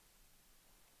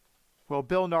Well,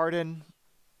 Bill Narden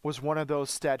was one of those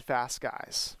steadfast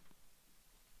guys.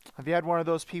 Have you had one of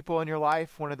those people in your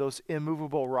life, one of those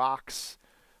immovable rocks,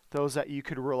 those that you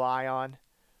could rely on,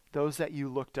 those that you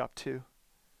looked up to,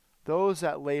 those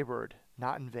that labored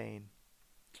not in vain?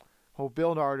 Well,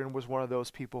 Bill Narden was one of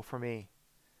those people for me.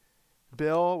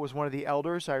 Bill was one of the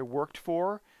elders I worked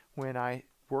for when I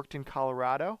worked in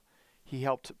Colorado. He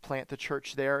helped plant the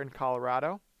church there in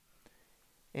Colorado.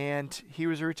 And he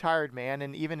was a retired man,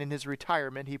 and even in his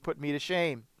retirement, he put me to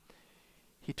shame.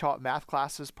 He taught math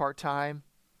classes part-time.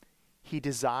 He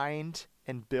designed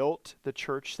and built the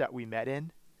church that we met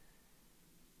in.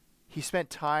 He spent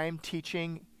time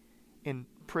teaching in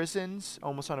prisons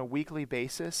almost on a weekly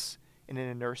basis and in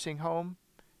a nursing home,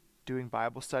 doing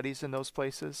Bible studies in those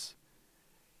places.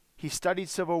 He studied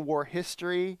Civil War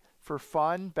history for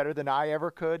fun, better than I ever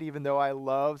could, even though I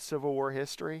loved Civil War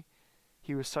history.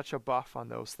 He was such a buff on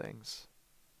those things.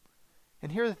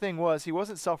 And here the thing was, he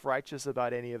wasn't self-righteous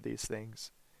about any of these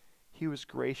things. He was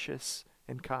gracious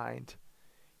and kind.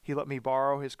 He let me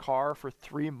borrow his car for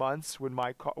 3 months when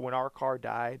our car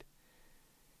died.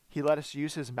 He let us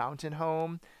use his mountain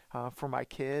home for my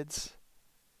kids.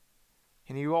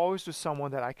 And he always was someone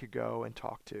that I could go and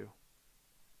talk to.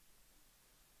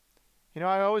 You know,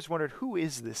 I always wondered, who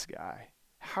is this guy?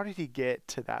 How did he get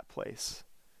to that place?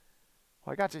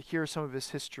 Well, I got to hear some of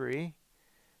his history,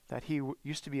 that he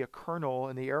used to be a colonel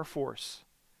in the Air Force.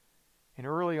 And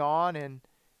early on in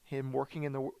him working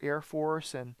in the Air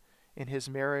Force and in his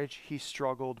marriage, he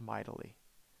struggled mightily.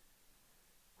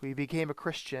 He became a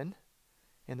Christian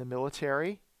in the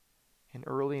military and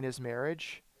early in his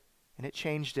marriage, and it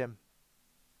changed him.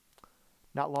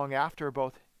 Not long after,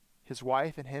 both his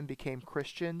wife and him became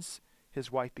Christians.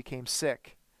 His wife became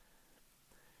sick.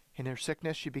 In her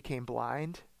sickness, she became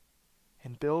blind,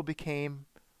 and Bill became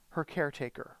her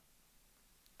caretaker.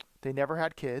 They never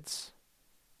had kids,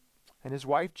 and his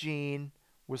wife, Jean,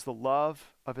 was the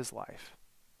love of his life.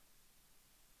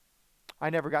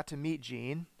 I never got to meet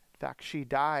Jean. In fact, she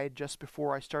died just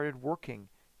before I started working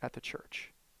at the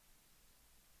church.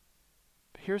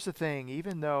 But here's the thing,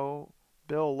 even though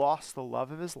Bill lost the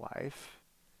love of his life,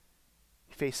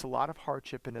 he faced a lot of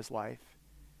hardship in his life,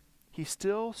 he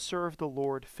still served the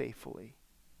Lord faithfully.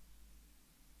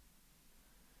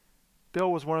 Bill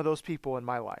was one of those people in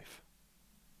my life.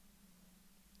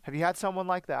 Have you had someone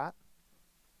like that?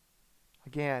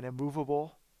 Again,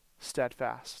 immovable,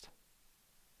 steadfast.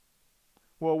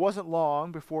 Well, it wasn't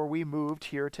long before we moved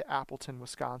here to Appleton,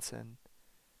 Wisconsin,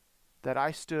 that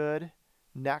I stood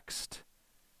next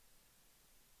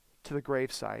to the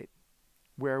gravesite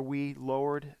where we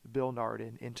lowered Bill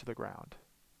Narden into the ground.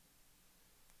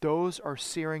 Those are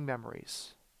searing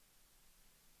memories.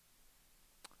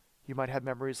 You might have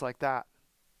memories like that,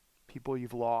 people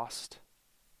you've lost.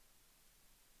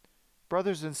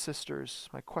 Brothers and sisters,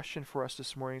 my question for us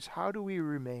this morning is, how do we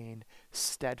remain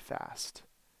steadfast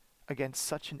against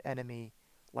such an enemy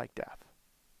like death?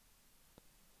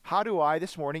 How do I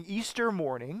this morning, Easter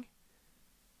morning,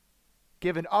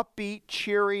 give an upbeat,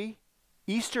 cheery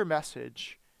Easter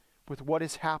message with what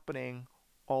is happening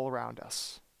all around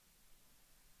us?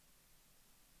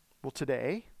 Well,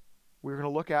 today, we're going to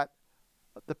look at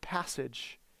the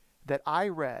passage that I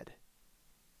read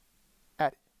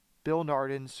at Bill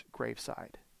Narden's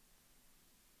graveside.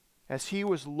 As he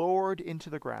was lowered into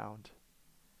the ground,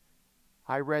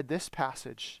 I read this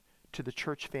passage to the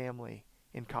church family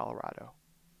in Colorado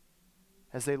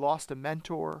as they lost a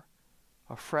mentor,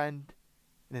 a friend,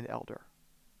 and an elder.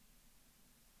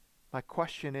 My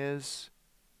question is,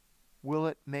 will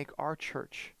it make our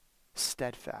church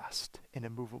steadfast and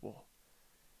immovable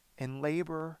and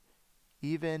labor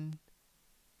even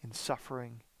in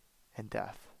suffering and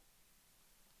death?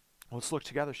 Let's look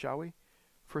together, shall we?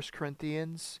 1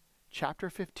 Corinthians chapter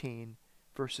 15,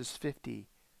 verses 50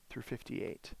 through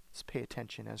 58. Let's pay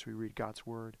attention as we read God's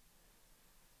word.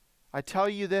 I tell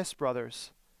you this, brothers,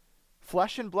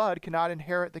 flesh and blood cannot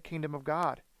inherit the kingdom of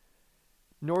God,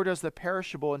 nor does the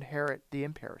perishable inherit the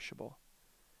imperishable.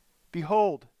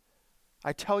 Behold,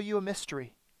 I tell you a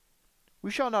mystery.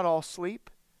 We shall not all sleep,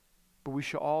 but we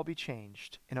shall all be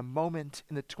changed in a moment,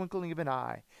 in the twinkling of an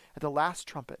eye, at the last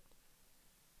trumpet.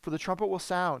 For the trumpet will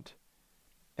sound,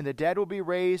 and the dead will be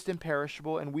raised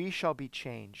imperishable, and we shall be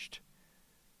changed.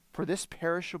 For this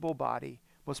perishable body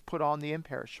must put on the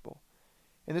imperishable,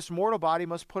 and this mortal body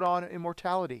must put on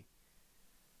immortality.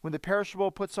 When the perishable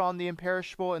puts on the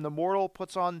imperishable, and the mortal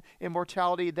puts on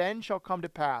immortality, then shall come to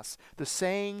pass the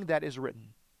saying that is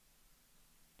written,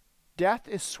 Death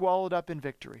is swallowed up in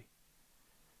victory.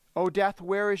 O death,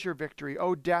 where is your victory?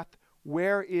 O death,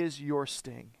 where is your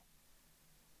sting?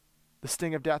 The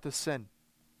sting of death is sin.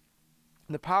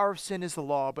 And the power of sin is the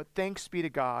law, but thanks be to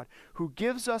God who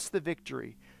gives us the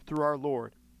victory through our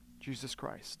Lord Jesus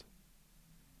Christ.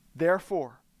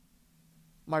 Therefore,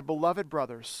 my beloved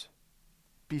brothers,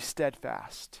 be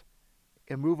steadfast,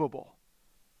 immovable,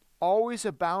 always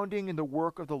abounding in the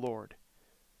work of the Lord,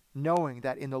 knowing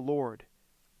that in the Lord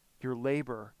your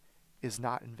labor is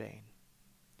not in vain.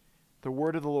 The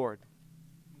word of the Lord.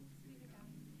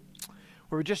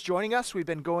 If you're just joining us, we've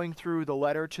been going through the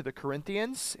letter to the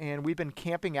Corinthians, and we've been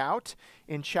camping out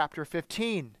in chapter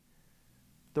 15,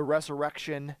 the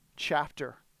resurrection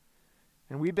chapter.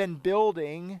 And we've been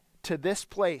building to this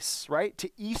place, right? To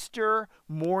Easter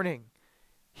morning.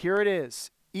 Here it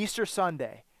is, Easter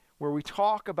Sunday, where we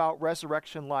talk about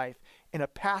resurrection life in a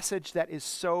passage that is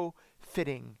so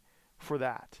fitting for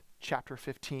that. Chapter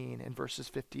 15 and verses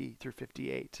 50 through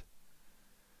 58.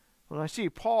 Well, I see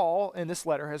Paul in this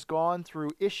letter has gone through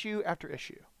issue after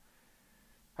issue,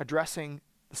 addressing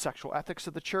the sexual ethics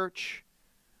of the church,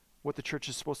 what the church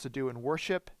is supposed to do in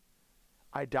worship,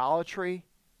 idolatry,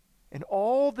 and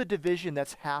all the division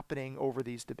that's happening over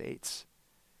these debates.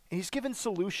 And he's given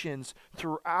solutions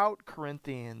throughout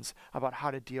Corinthians about how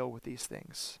to deal with these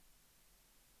things.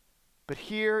 But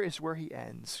here is where he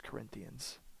ends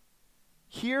Corinthians.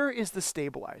 Here is the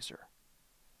stabilizer.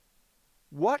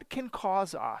 What can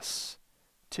cause us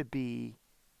to be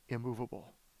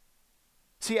immovable?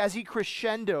 See, as he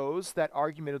crescendos that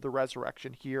argument of the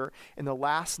resurrection here in the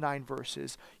last 9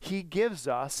 verses, he gives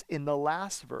us, in the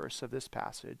last verse of this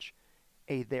passage,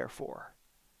 a therefore.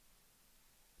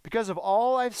 Because of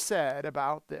all I've said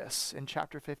about this in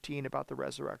chapter 15 about the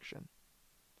resurrection,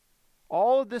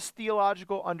 all of this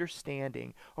theological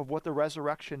understanding of what the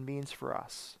resurrection means for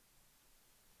us,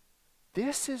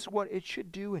 this is what it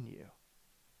should do in you.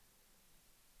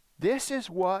 This is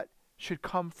what should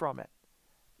come from it.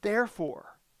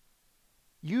 Therefore,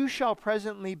 you shall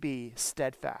presently be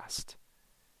steadfast,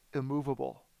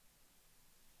 immovable,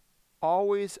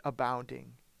 always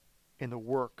abounding in the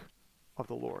work of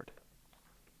the Lord.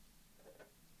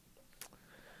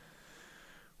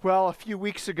 Well, a few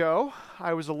weeks ago,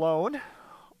 I was alone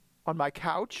on my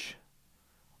couch.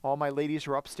 All my ladies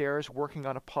were upstairs working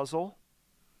on a puzzle,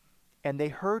 and they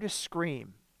heard a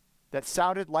scream that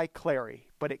sounded like Clary,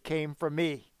 but it came from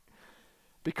me,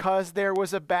 because there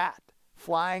was a bat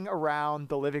flying around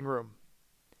the living room.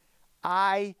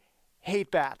 I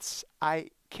hate bats. I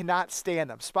cannot stand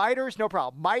them. Spiders, no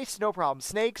problem. Mice, no problem.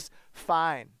 Snakes,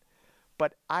 fine.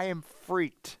 But I am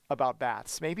freaked about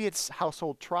bats. Maybe it's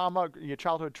household trauma,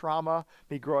 childhood trauma.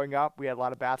 Me growing up, we had a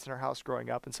lot of bats in our house growing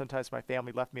up, and sometimes my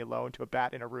family left me alone to a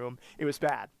bat in a room. It was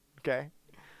bad, okay?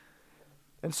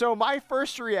 And so my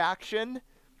first reaction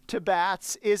to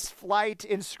bats is flight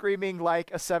and screaming like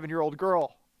a 7-year-old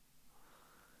girl.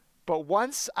 But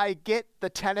once I get the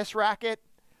tennis racket,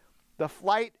 the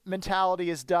flight mentality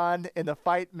is done and the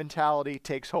fight mentality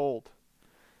takes hold.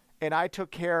 And I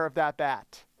took care of that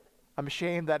bat. I'm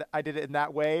ashamed that I did it in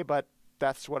that way, but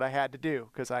that's what I had to do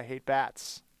because I hate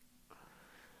bats.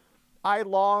 I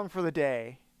long for the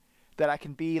day that I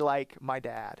can be like my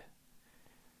dad.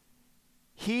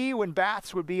 When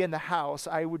bats would be in the house,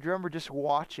 I would remember just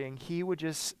watching, he would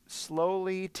just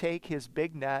slowly take his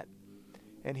big net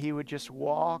and he would just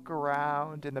walk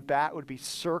around and the bat would be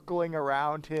circling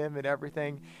around him and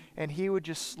everything. And he would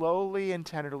just slowly and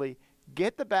tenderly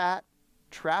get the bat,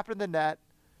 trap it in the net,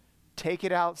 take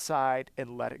it outside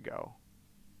and let it go.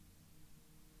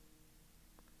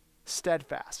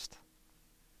 Steadfast,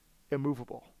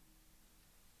 immovable.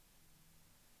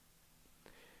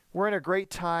 We're in a great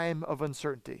time of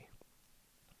uncertainty.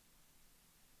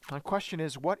 My question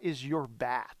is, what is your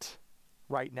bat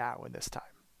right now in this time?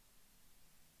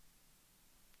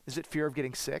 Is it fear of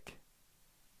getting sick?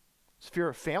 Is it fear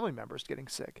of family members getting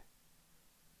sick?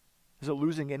 Is it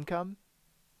losing income?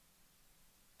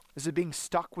 Is it being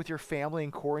stuck with your family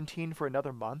in quarantine for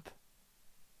another month?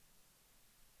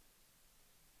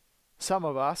 Some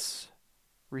of us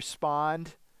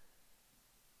respond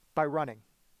by running.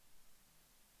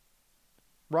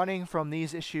 Running from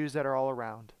these issues that are all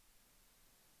around.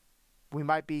 We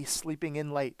might be sleeping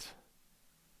in late.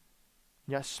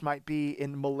 Yes, might be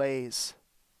in malaise,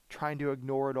 trying to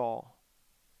ignore it all.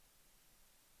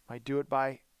 Might do it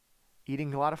by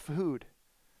eating a lot of food,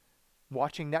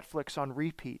 watching Netflix on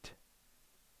repeat.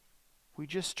 We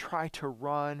just try to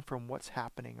run from what's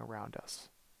happening around us.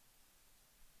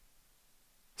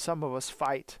 Some of us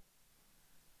fight.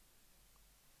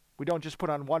 We don't just put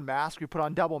on one mask, we put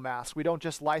on double masks. We don't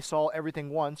just Lysol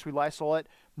everything once, we Lysol it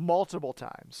multiple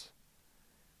times.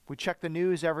 We check the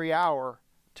news every hour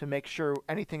to make sure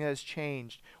anything has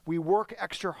changed. We work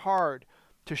extra hard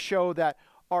to show that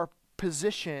our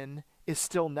position is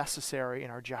still necessary in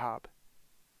our job.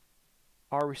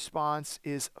 Our response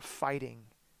is fighting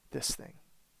this thing.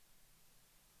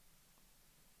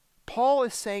 Paul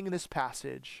is saying in this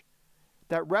passage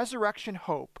that resurrection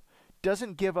hope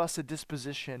doesn't give us a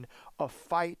disposition of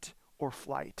fight or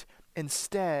flight.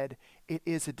 Instead, it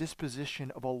is a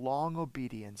disposition of a long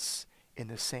obedience in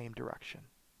the same direction.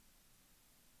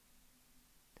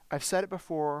 I've said it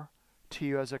before to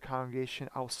you as a congregation,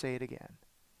 I'll say it again.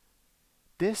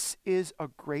 This is a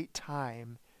great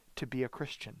time to be a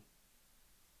Christian,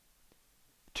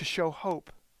 to show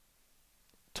hope,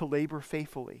 to labor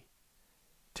faithfully,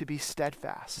 to be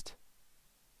steadfast.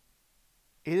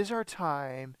 It is our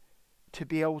time to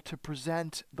be able to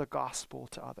present the gospel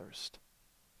to others.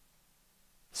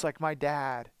 It's like my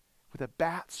dad with a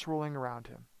bat swirling around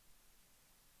him,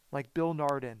 like Bill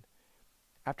Nardin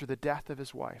after the death of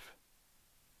his wife.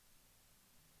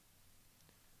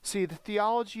 See, the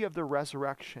theology of the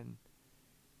resurrection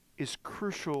is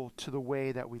crucial to the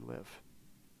way that we live.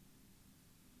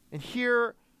 And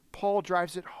here, Paul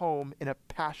drives it home in a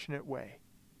passionate way.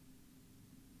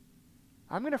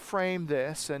 I'm going to frame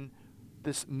this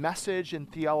message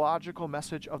and theological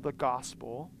message of the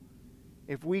gospel,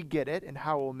 if we get it and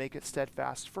how we'll make it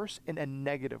steadfast, first in a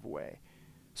negative way.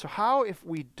 So how, if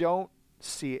we don't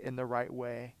see it in the right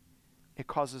way, it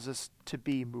causes us to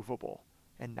be movable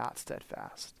and not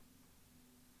steadfast?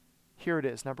 Here it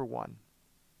is, number one,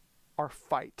 our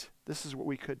fight. This is what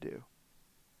we could do.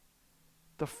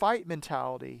 The fight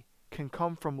mentality can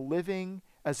come from living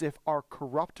as if our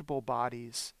corruptible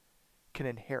bodies can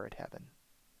inherit heaven.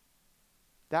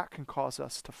 That can cause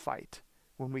us to fight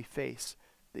when we face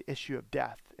the issue of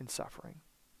death and suffering.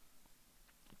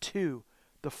 2,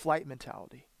 the flight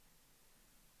mentality.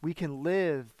 We can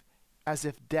live as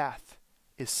if death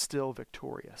is still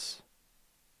victorious.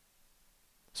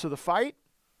 So the fight,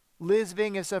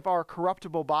 living as if our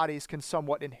corruptible bodies can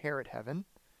somewhat inherit heaven.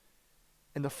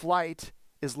 And the flight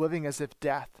is living as if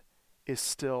death is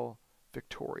still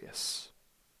victorious.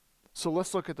 So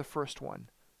let's look at the first one,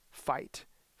 fight,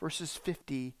 verses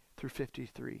 50 through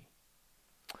 53.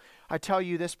 I tell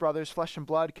you this, brothers, flesh and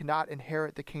blood cannot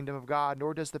inherit the kingdom of God,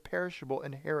 nor does the perishable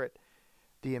inherit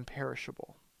the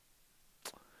imperishable.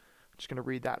 I'm just going to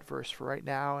read that verse for right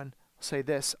now and say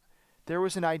this. There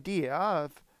was an idea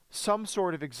of some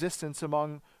sort of existence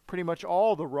among pretty much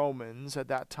all the Romans at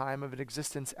that time of an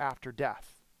existence after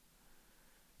death.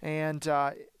 And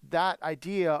that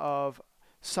idea of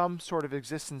some sort of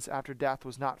existence after death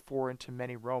was not foreign to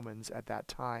many Romans at that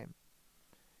time.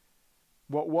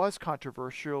 What was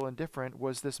controversial and different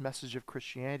was this message of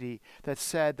Christianity that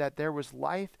said that there was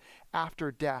life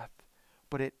after death,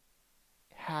 but it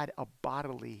had a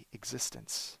bodily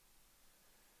existence.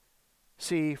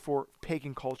 See, for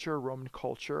pagan culture, Roman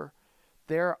culture,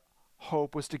 their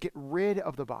hope was to get rid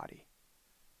of the body.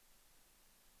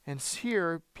 And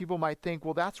here, people might think,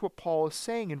 well, that's what Paul is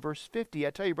saying in verse 50. I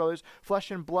tell you, brothers,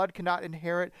 flesh and blood cannot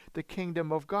inherit the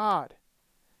kingdom of God.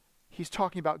 He's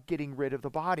talking about getting rid of the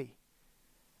body.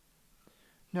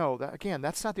 No,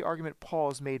 that's not the argument Paul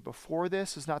has made before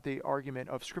this. It's not the argument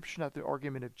of Scripture, not the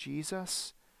argument of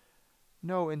Jesus.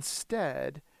 No,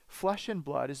 instead, flesh and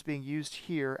blood is being used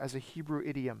here as a Hebrew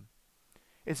idiom.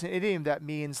 It's an idiom that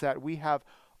means that we have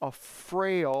a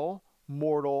frail,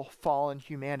 mortal, fallen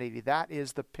humanity. That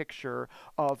is the picture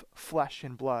of flesh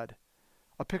and blood.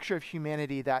 A picture of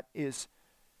humanity that is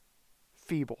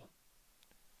feeble.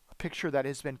 A picture that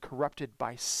has been corrupted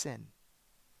by sin.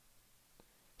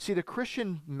 See, the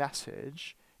Christian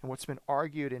message, and what's been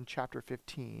argued in chapter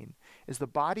 15, is the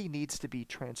body needs to be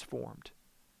transformed.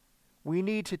 We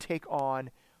need to take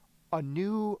on a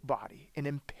new body, an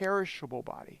imperishable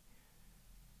body,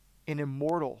 an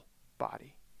immortal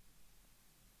body.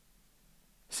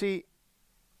 See,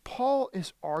 Paul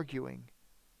is arguing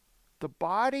the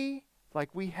body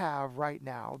like we have right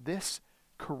now, this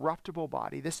corruptible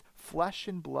body, this flesh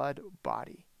and blood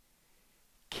body,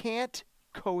 can't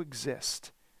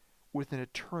coexist with an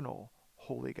eternal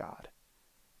holy God.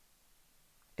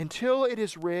 Until it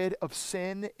is rid of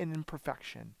sin and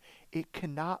imperfection, it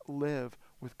cannot live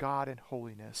with God in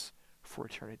holiness for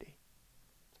eternity.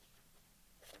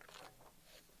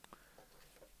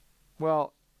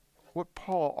 Well, what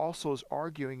Paul also is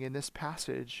arguing in this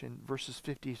passage in verses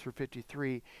 50 through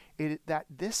 53 is that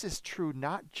this is true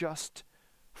not just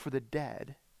for the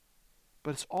dead,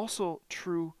 but it's also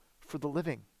true for the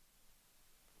living.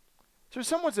 So there's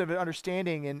somewhat of an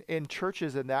understanding in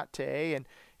churches in that day and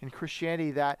in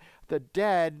Christianity that the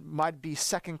dead might be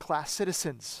second-class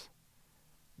citizens.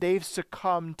 They've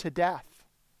succumbed to death.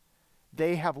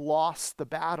 They have lost the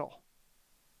battle.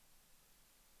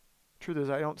 Truth is,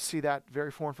 I don't see that very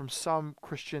foreign from some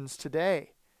Christians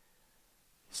today.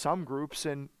 Some groups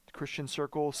in Christian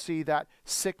circles see that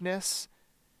sickness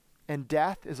and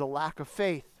death is a lack of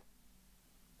faith.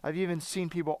 I've even seen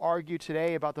people argue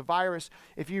today about the virus.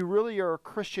 If you really are a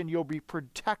Christian, you'll be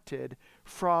protected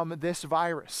from this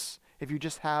virus if you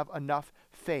just have enough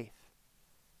faith.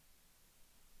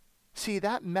 See,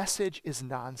 that message is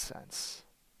nonsense.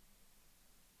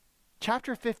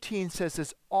 Chapter 15 says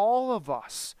this: all of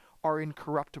us are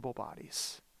incorruptible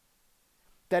bodies.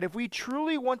 That if we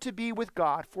truly want to be with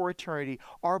God for eternity,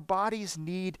 our bodies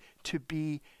need to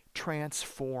be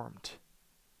transformed.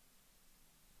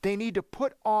 They need to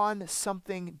put on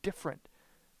something different.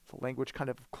 The language kind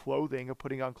of clothing, of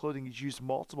putting on clothing, is used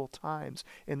multiple times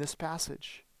in this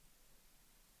passage.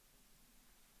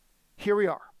 Here we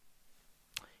are.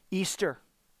 Easter,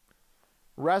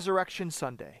 Resurrection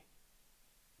Sunday.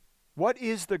 What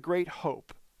is the great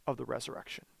hope of the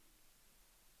resurrection?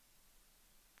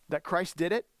 That Christ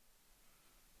did it?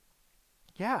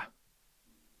 Yeah.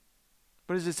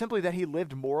 But is it simply that he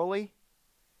lived morally?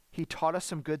 He taught us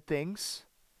some good things?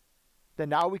 That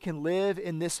now we can live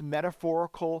in this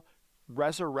metaphorical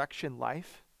resurrection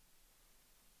life?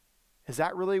 Is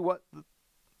that really what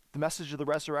the message of the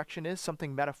resurrection is?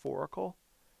 Something metaphorical?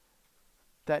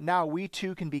 That now we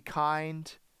too can be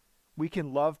kind, we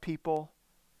can love people,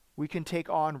 we can take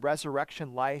on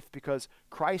resurrection life because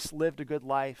Christ lived a good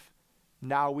life.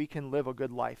 Now we can live a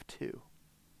good life too.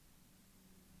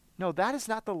 No, that is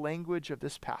not the language of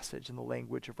this passage and the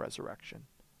language of resurrection.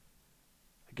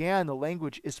 Again, the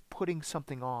language is putting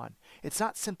something on. It's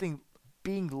not something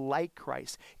being like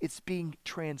Christ. It's being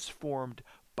transformed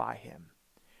by him.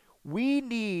 We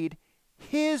need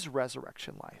his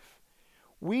resurrection life.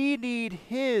 We need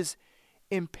his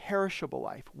imperishable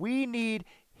life. We need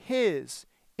his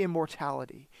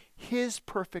immortality, his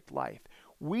perfect life.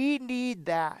 We need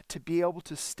that to be able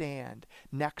to stand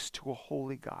next to a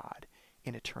holy God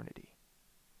in eternity.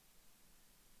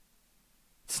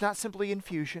 It's not simply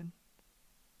infusion.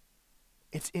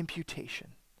 It's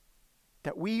imputation.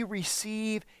 That we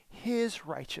receive his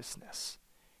righteousness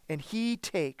and he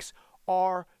takes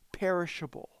our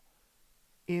perishable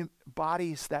in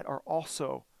bodies that are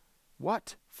also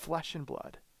what? Flesh and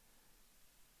blood.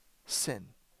 Sin.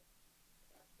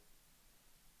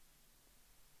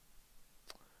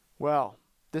 Well,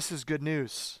 this is good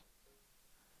news.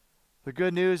 The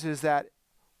good news is that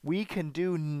we can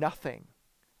do nothing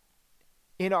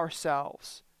in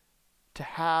ourselves to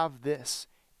have this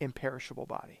imperishable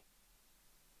body.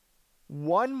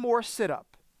 One more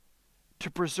sit-up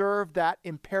to preserve that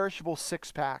imperishable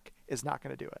six-pack is not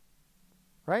going to do it.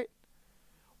 Right?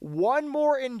 One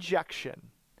more injection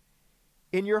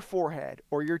in your forehead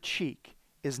or your cheek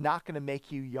is not going to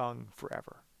make you young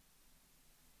forever.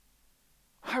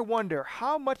 I wonder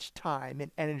how much time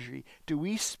and energy do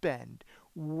we spend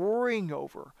worrying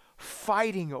over,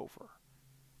 fighting over,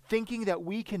 thinking that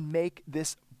we can make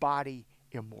this body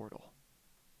immortal.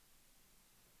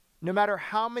 No matter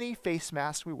how many face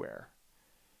masks we wear,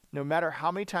 no matter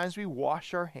how many times we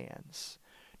wash our hands,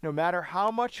 no matter how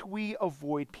much we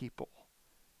avoid people,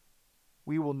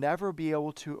 we will never be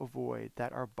able to avoid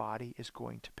that our body is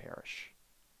going to perish.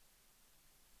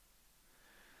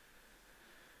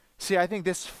 See, I think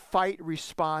this fight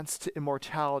response to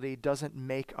immortality doesn't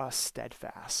make us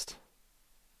steadfast.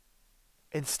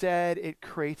 Instead, it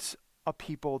creates a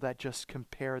people that just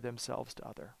compare themselves to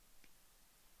others.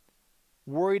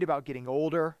 Worried about getting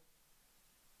older,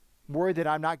 worried that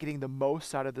I'm not getting the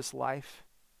most out of this life.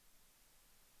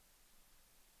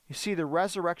 You see, the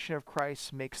resurrection of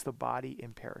Christ makes the body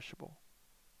imperishable.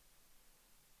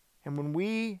 And when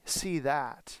we see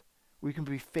that, we can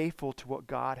be faithful to what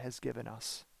God has given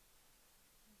us.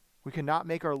 We cannot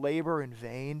make our labor in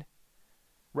vain.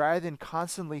 Rather than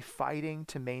constantly fighting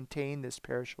to maintain this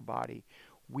perishable body,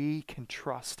 we can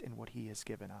trust in what he has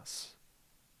given us.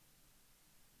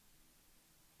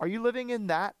 Are you living in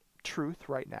that truth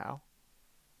right now?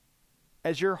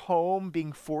 As your home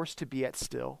being forced to be at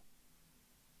still?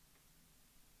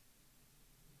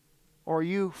 Or are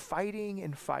you fighting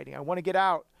and fighting? I want to get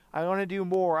out. I want to do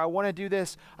more. I want to do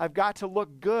this. I've got to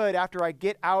look good after I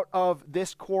get out of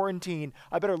this quarantine.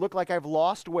 I better look like I've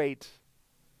lost weight.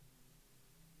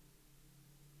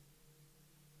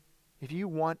 If you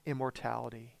want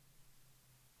immortality,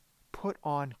 put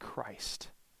on Christ.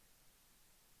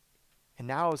 And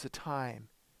now is the time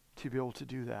to be able to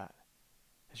do that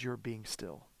as you're being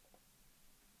still.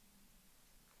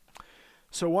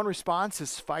 So one response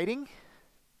is fighting.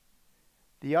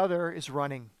 The other is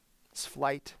running. It's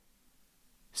flight.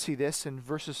 See this in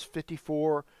verses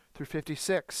 54 through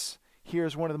 56.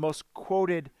 Here's one of the most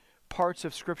quoted parts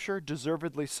of Scripture,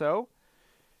 deservedly so.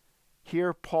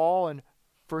 Here, Paul in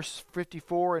verse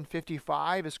 54 and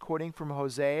 55 is quoting from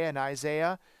Hosea and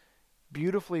Isaiah,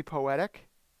 beautifully poetic,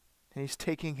 and he's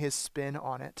taking his spin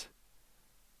on it.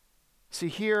 See,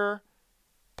 here,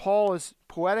 Paul is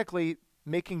poetically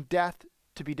making death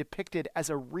to be depicted as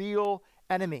a real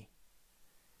enemy.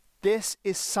 This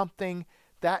is something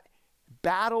that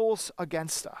battles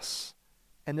against us,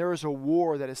 and there is a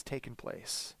war that has taken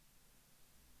place.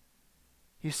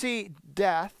 You see,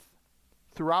 death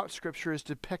throughout Scripture is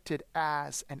depicted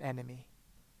as an enemy.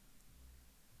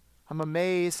 I'm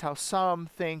amazed how some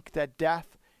think that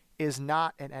death is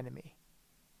not an enemy.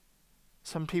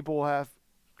 Some people have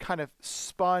kind of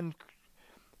spun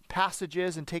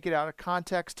passages and take it out of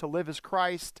context. To live as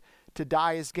Christ, to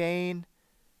die as gain.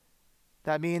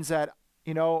 That means that,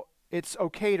 it's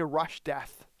okay to rush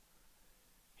death.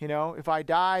 If I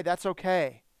die, that's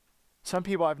okay. Some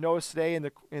people I've noticed today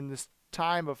in this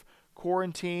time of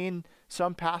quarantine,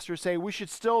 some pastors say we should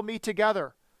still meet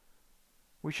together.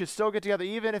 We should still get together,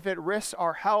 even if it risks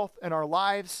our health and our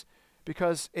lives,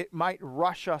 because it might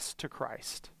rush us to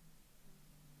Christ.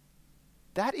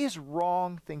 That is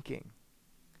wrong thinking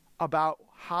about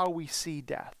how we see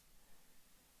death.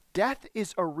 Death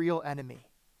is a real enemy.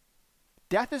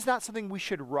 Death is not something we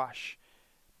should rush.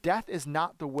 Death is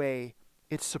not the way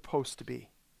it's supposed to be.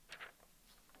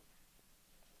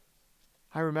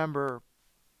 I remember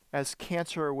as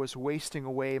cancer was wasting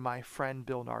away my friend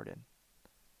Bill Nardin,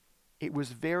 it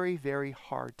was very, very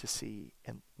hard to see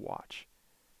and watch.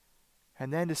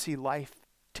 And then to see life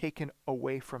taken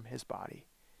away from his body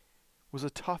was a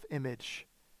tough image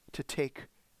to take.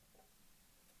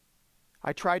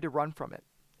 I tried to run from it,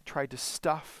 tried to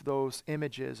stuff those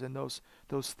images and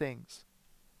those things.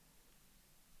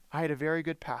 I had a very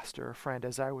good pastor, a friend,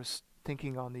 as I was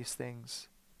thinking on these things.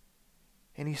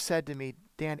 And he said to me,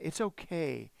 Dan, it's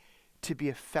okay to be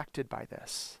affected by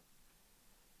this.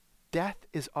 Death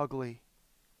is ugly.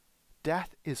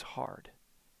 Death is hard.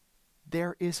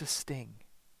 There is a sting.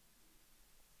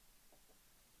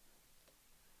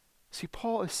 See,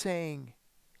 Paul is saying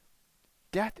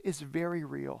death is very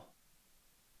real.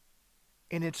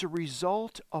 And it's a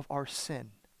result of our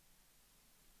sin.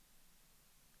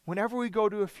 Whenever we go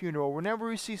to a funeral, whenever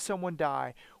we see someone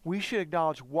die, we should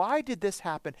acknowledge, why did this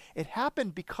happen? It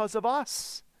happened because of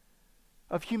us,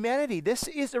 of humanity. This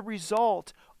is a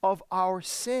result of our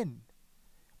sin,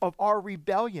 of our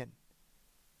rebellion.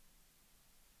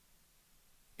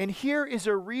 And here is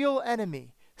a real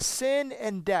enemy, sin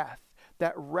and death,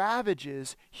 that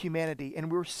ravages humanity,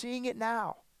 and we're seeing it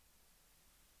now.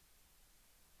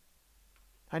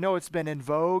 I know it's been in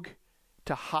vogue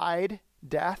to hide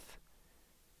death,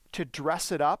 to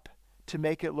dress it up, to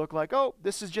make it look like, oh,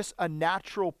 this is just a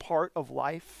natural part of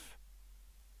life.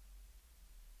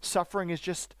 Suffering is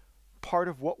just part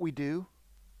of what we do.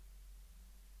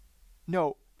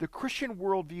 No, the Christian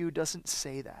worldview doesn't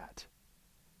say that.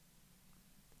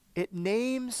 It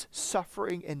names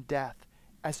suffering and death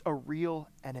as a real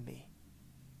enemy.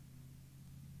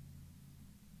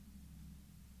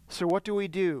 So what do we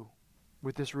do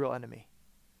with this real enemy?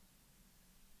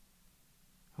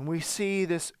 When we see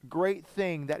this great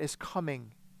thing that is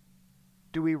coming,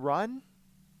 do we run?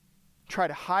 Try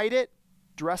to hide it?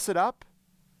 Dress it up?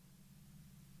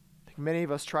 I think many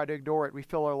of us try to ignore it. We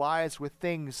fill our lives with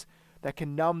things that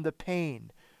can numb the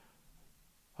pain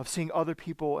of seeing other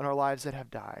people in our lives that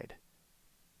have died.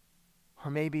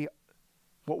 Or maybe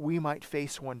what we might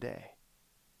face one day.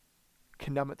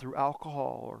 Can numb it through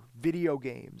alcohol or video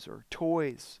games or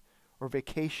toys or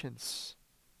vacations.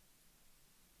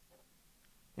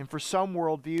 And for some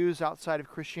worldviews outside of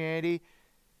Christianity,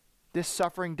 this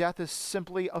suffering, death is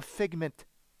simply a figment,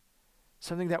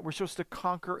 something that we're supposed to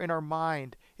conquer in our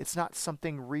mind. It's not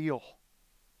something real.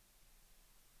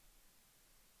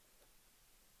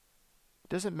 It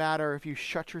doesn't matter if you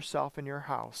shut yourself in your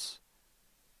house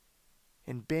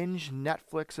and binge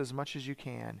Netflix as much as you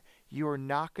can, you are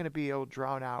not going to be able to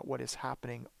drown out what is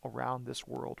happening around this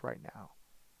world right now.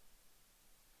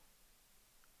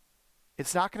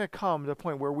 It's not going to come to the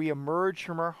point where we emerge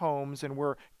from our homes and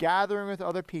we're gathering with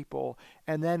other people,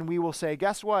 and then we will say,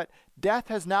 guess what? Death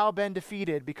has now been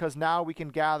defeated because now we can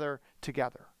gather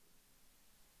together.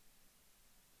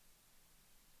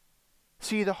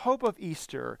 See, the hope of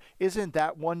Easter isn't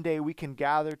that one day we can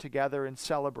gather together and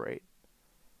celebrate.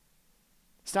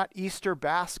 It's not Easter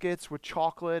baskets with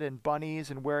chocolate and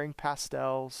bunnies and wearing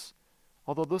pastels,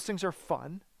 although those things are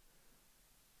fun.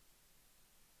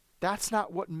 That's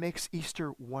not what makes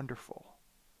Easter wonderful.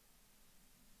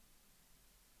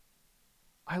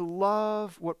 I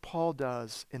love what Paul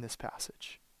does in this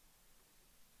passage.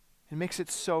 It makes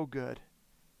it so good.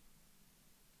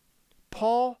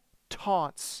 Paul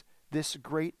taunts this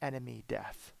great enemy,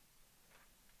 death.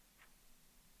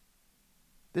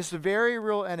 This very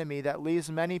real enemy that leaves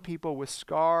many people with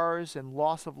scars and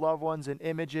loss of loved ones and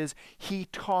images, he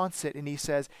taunts it and he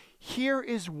says, here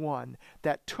is one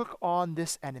that took on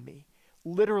this enemy,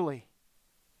 literally,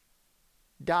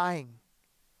 dying,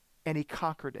 and he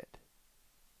conquered it.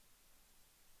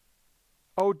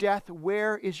 O death,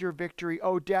 where is your victory?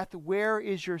 O death, where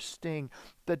is your sting?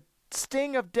 The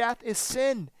sting of death is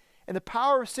sin, and the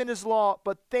power of sin is law,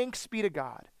 but thanks be to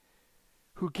God,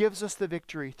 who gives us the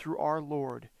victory through our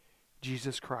Lord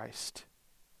Jesus Christ.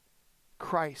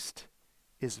 Christ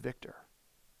is victor.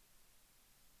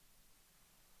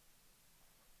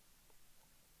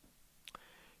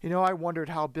 You know, I wondered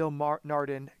how Bill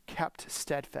Nardin kept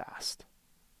steadfast.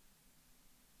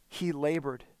 He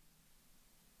labored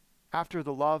after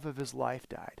the love of his life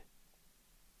died.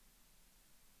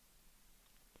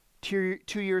 2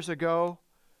 years ago,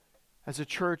 as a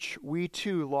church, we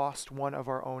too lost one of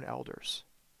our own elders,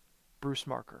 Bruce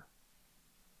Marker.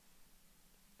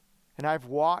 And I've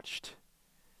watched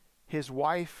his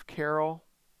wife, Carol,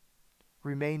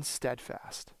 remain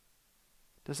steadfast.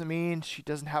 Doesn't mean she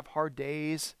doesn't have hard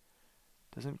days,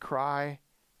 doesn't cry,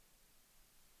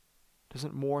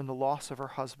 doesn't mourn the loss of her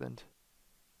husband.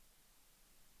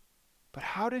 But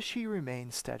how does she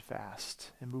remain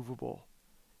steadfast, immovable,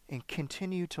 and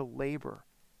continue to labor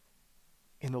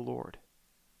in the Lord?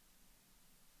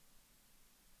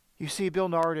 You see, Bill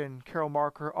Nardin, Carol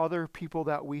Marker, other people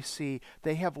that we see,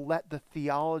 they have let the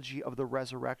theology of the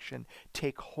resurrection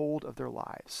take hold of their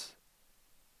lives.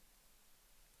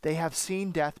 They have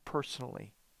seen death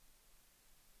personally,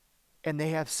 and they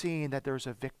have seen that there's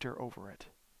a victor over it.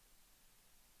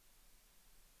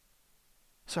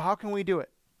 So how can we do it,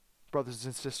 brothers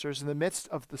and sisters, in the midst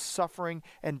of the suffering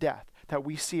and death that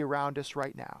we see around us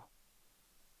right now?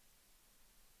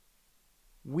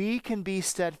 We can be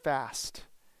steadfast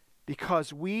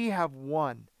because we have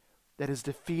one that has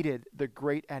defeated the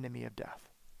great enemy of death,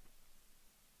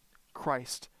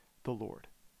 Christ the Lord.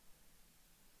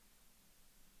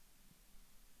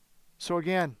 So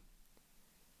again,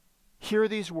 hear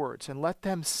these words and let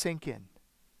them sink in.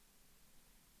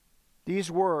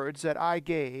 These words that I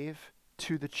gave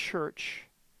to the church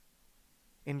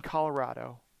in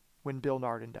Colorado when Bill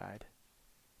Nardin died.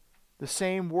 The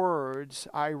same words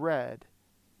I read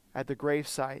at the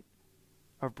gravesite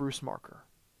of Bruce Marker.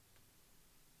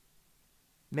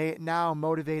 May it now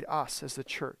motivate us as the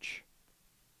church,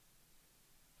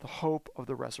 the hope of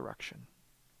the resurrection.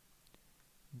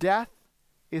 Death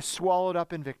is swallowed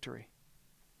up in victory.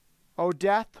 O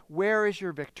death, where is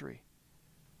your victory?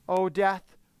 O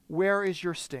death, where is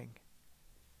your sting?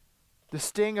 The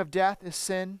sting of death is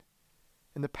sin,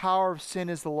 and the power of sin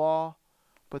is the law,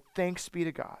 but thanks be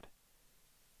to God,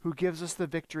 who gives us the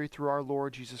victory through our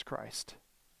Lord Jesus Christ.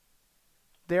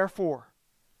 Therefore,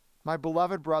 my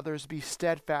beloved brothers, be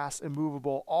steadfast,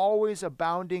 immovable, always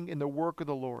abounding in the work of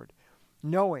the Lord,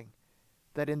 knowing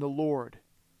that in the Lord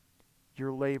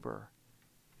your labor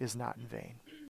is not in vain.